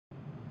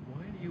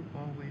you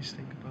always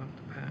think about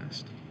the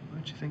past? Why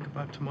don't you think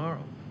about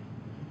tomorrow?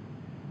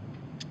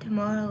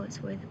 Tomorrow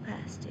is where the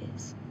past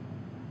is.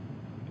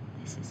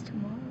 This is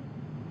tomorrow.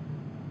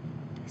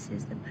 This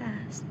is the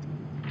past.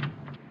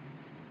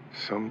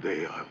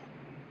 Someday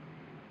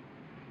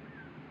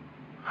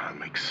I'll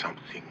make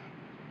something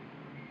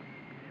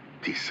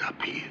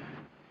disappear.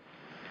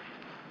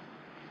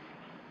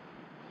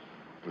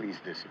 Please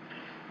disappear.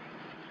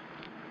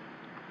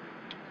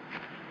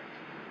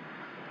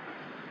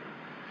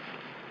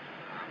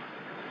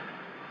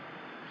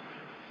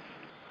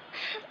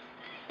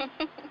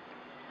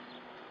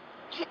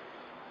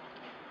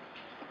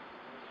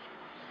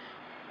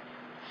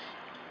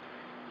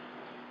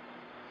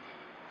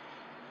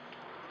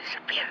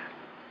 Disappear.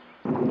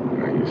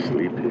 Are you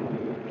sleepy?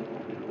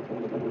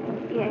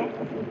 Yes.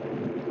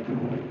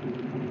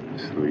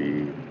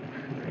 Sleep,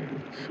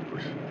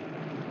 Susan.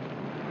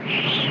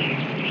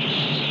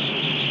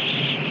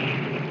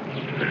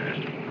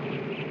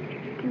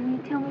 Can you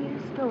tell me a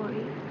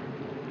story?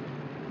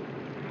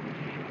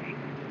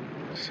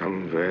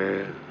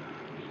 Somewhere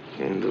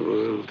in the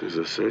world is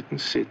a certain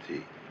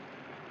city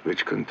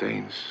which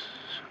contains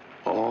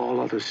all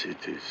other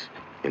cities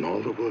in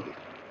all the world.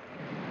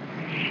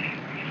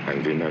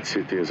 And in that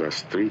city is a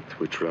street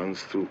which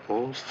runs through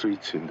all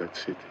streets in that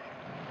city.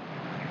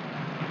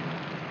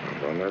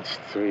 And on that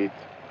street,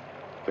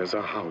 there's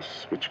a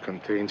house which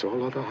contains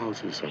all other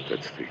houses on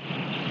that street.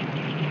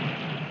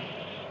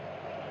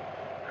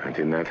 And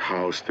in that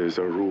house, there's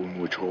a room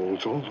which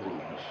holds all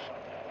rooms.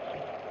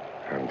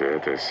 And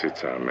there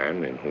sits a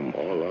man in whom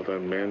all other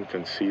men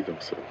can see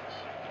themselves.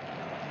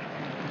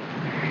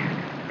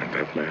 And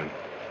that man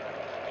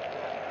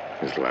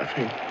is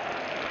laughing.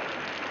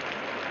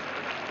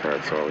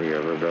 That's all he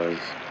ever does.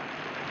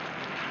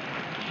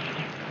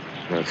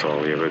 That's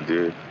all he ever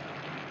did.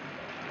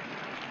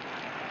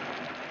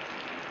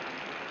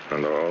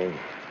 And all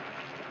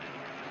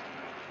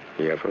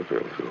he ever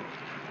will do.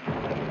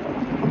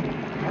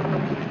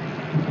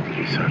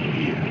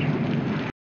 Disappear.